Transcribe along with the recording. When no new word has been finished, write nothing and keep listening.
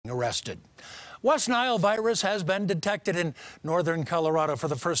arrested. West Nile virus has been detected in northern Colorado for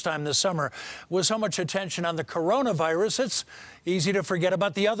the first time this summer. With so much attention on the coronavirus, it's easy to forget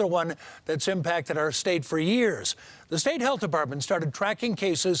about the other one that's impacted our state for years. The state health department started tracking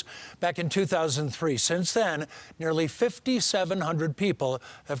cases back in 2003. Since then, nearly 5,700 people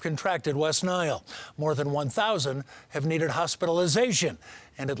have contracted West Nile. More than 1,000 have needed hospitalization,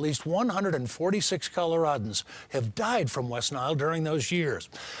 and at least 146 Coloradans have died from West Nile during those years.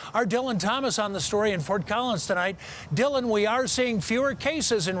 Our Dylan Thomas on the story in Fort Collins tonight. Dylan, we are seeing fewer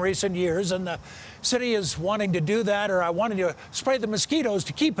cases in recent years, and the city is wanting to do that, or I wanted to spray the mosquitoes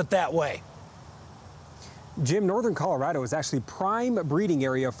to keep it that way. Jim, northern Colorado is actually prime breeding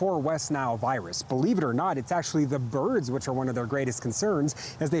area for West Nile virus. Believe it or not, it's actually the birds which are one of their greatest concerns.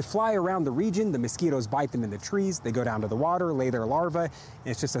 As they fly around the region, the mosquitoes bite them in the trees, they go down to the water, lay their larvae, and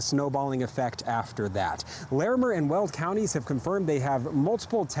it's just a snowballing effect after that. Larimer and Weld counties have confirmed they have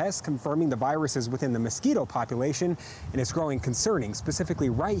multiple tests confirming the virus is within the mosquito population, and it's growing concerning, specifically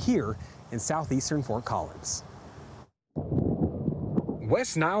right here in southeastern Fort Collins.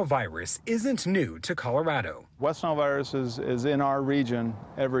 West Nile virus isn't new to Colorado. West Nile virus is in our region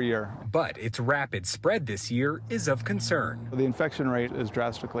every year. But its rapid spread this year is of concern. The infection rate is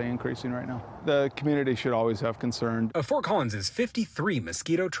drastically increasing right now. The community should always have concern. Of Fort Collins' 53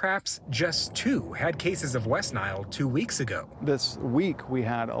 mosquito traps, just 2 had cases of West Nile 2 weeks ago. This week we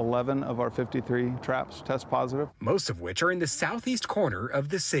had 11 of our 53 traps test positive. Most of which are in the southeast corner of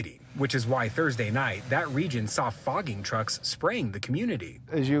the city, which is why Thursday night that region saw fogging trucks spraying the community.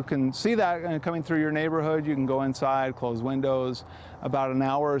 As you can see that coming through your neighborhood, you can go inside, close windows. About an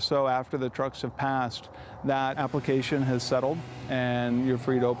hour or so after the trucks have passed, that application has settled and you're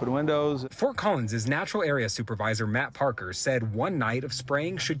free to open windows. Fort Collins' natural area supervisor Matt Parker said one night of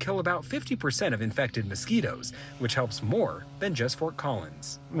spraying should kill about 50% of infected mosquitoes, which helps more than just Fort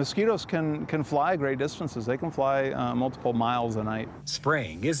Collins. Mosquitoes can fly great distances. They can fly multiple miles a night.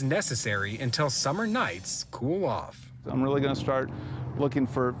 Spraying is necessary until summer nights cool off. I'm really going to start looking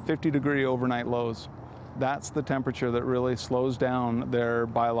for 50-degree overnight lows. That's the temperature that really slows down their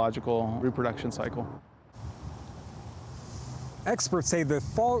biological reproduction cycle. Experts say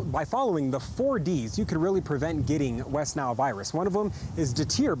by following the 4 Ds, you could really prevent getting West Nile virus. One of them is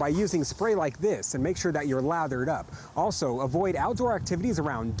deter by using spray like this and make sure that you're lathered up. Also, avoid outdoor activities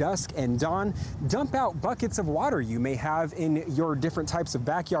around dusk and dawn. Dump out buckets of water you may have in your different types of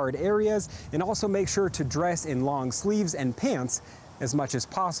backyard areas, and also make sure to dress in long sleeves and pants as much as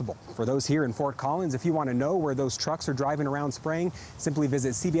possible. For those here in Fort Collins, if you want to know where those trucks are driving around spraying, simply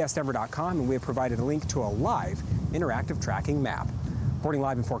visit cbsdenver.com, and we have provided a link to a live interactive tracking map. Reporting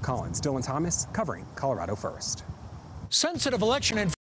live in Fort Collins, Dylan Thomas covering Colorado First. Sensitive election